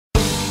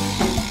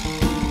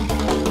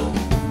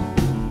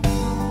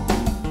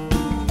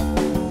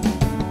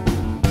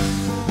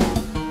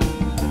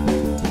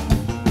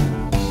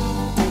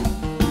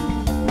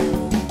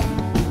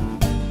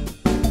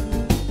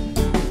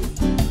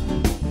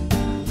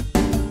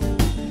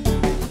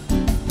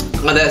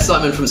Hi there,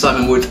 Simon from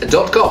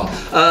simonwood.com.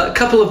 A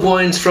couple of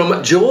wines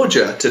from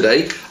Georgia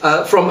today,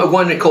 from a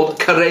winery called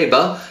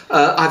Khareba.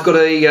 I've got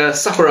a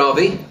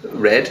Saperavi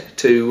red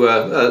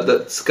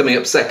that's coming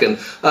up second.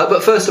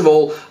 But first of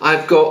all,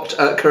 I've got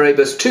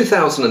Khareba's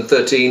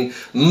 2013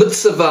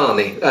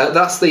 Mtsvane.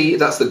 That's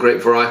the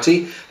grape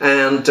variety,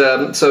 and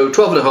so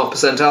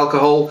 12.5%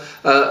 alcohol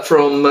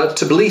from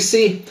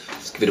Tblisi.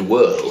 Let's give it a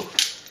whirl.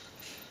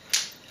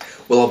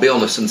 Well, I'll be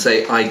honest and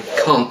say I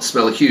can't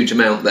smell a huge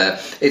amount there.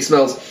 It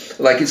smells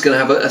like it's going to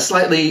have a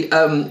slightly,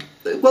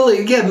 well,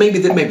 yeah, maybe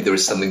there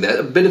is something there.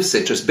 A bit of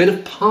citrus, a bit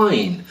of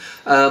pine,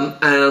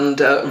 and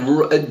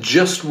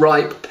just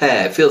ripe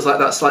pear. It feels like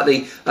that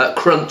slightly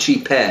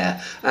crunchy pear,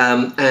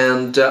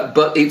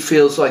 but it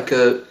feels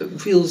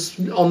feels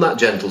on that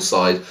gentle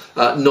side,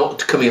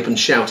 not coming up and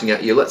shouting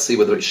at you. Let's see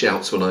whether it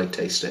shouts when I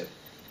taste it.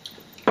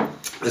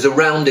 There's a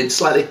rounded,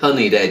 slightly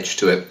honeyed edge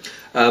to it.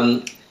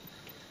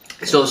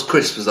 It's not as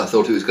crisp as I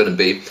thought it was going to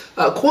be.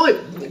 Quite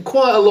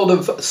a lot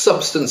of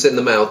substance in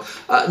the mouth.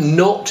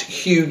 Not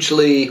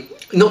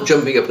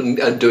jumping up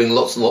and doing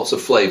lots and lots of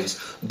flavours,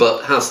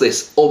 but has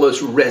this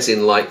almost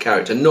resin-like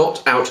character.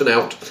 Not out and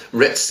out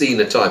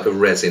Retsina type of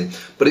resin,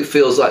 but it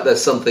feels like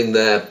there's something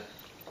there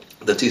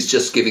that is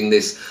just giving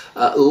this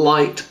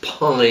light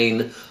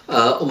pine,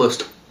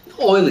 almost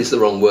oil is the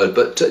wrong word,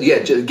 but yeah,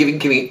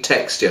 giving it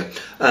texture,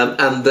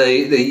 and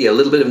a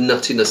little bit of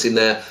nuttiness in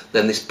there.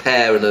 Then this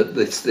pear and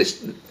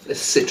this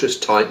citrus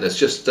tightness,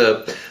 just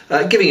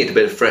giving it a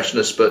bit of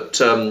freshness,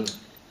 but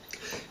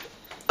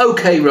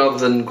okay rather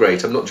than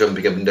great. I'm not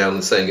jumping up and down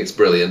and saying it's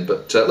brilliant,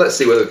 but let's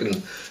see whether we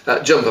can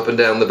jump up and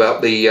down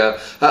about the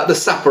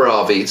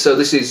Saperavi. So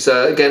this is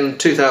again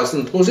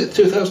 2000. Was it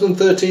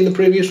 2013? The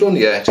previous one?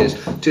 Yeah, it is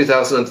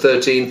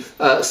 2013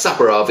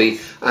 Saperavi.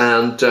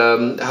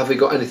 And have we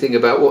got anything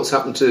about what's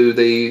happened to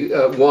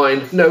the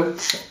wine? No.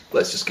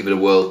 Let's just give it a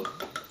whirl.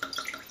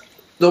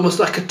 Almost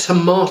like a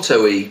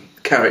tomatoey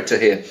character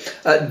here.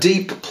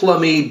 Deep,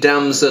 plummy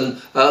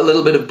damson, a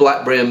little bit of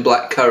blackberry and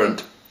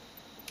blackcurrant.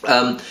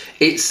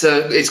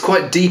 It's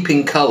quite deep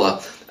in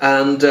colour,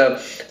 and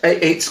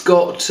it's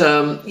got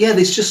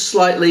this just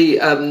slightly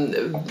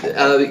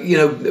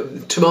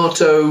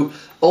tomato,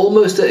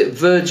 almost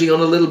verging on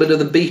a little bit of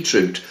the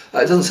beetroot.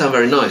 It doesn't sound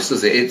very nice,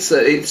 does it? It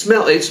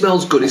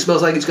smells good. It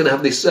smells like it's going to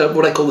have this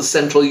what I call the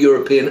Central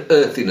European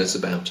earthiness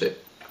about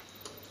it.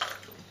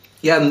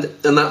 Yeah, and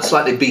that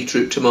slightly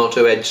beetroot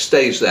tomato edge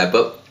stays there,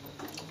 but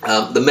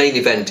the main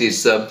event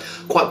is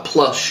quite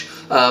plush,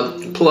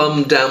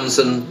 plum,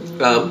 damson,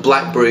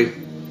 blackberry,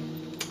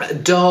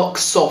 dark,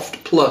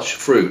 soft, plush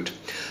fruit.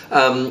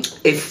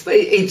 If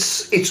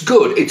it's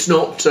good, it's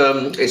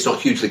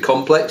not hugely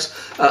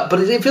complex, but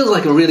it feels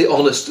like a really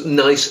honest,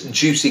 nice,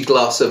 juicy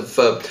glass of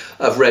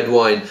red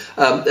wine.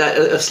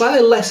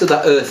 Slightly less of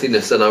that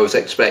earthiness than I was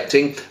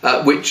expecting,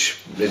 which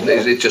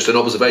is just an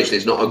observation.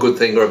 It's not a good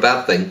thing or a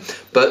bad thing,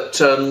 but.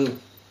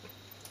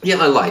 Yeah,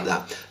 I like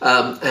that,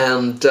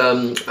 and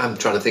I'm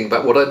trying to think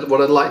about what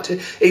I'd like to.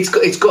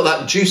 It's got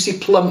that juicy,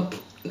 plump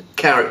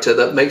character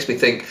that makes me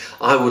think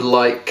I would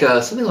like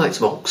something like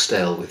some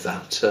oxtail with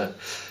that.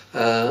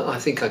 I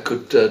think I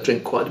could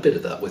drink quite a bit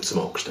of that with some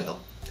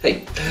oxtail.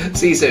 Hey,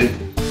 see you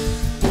soon.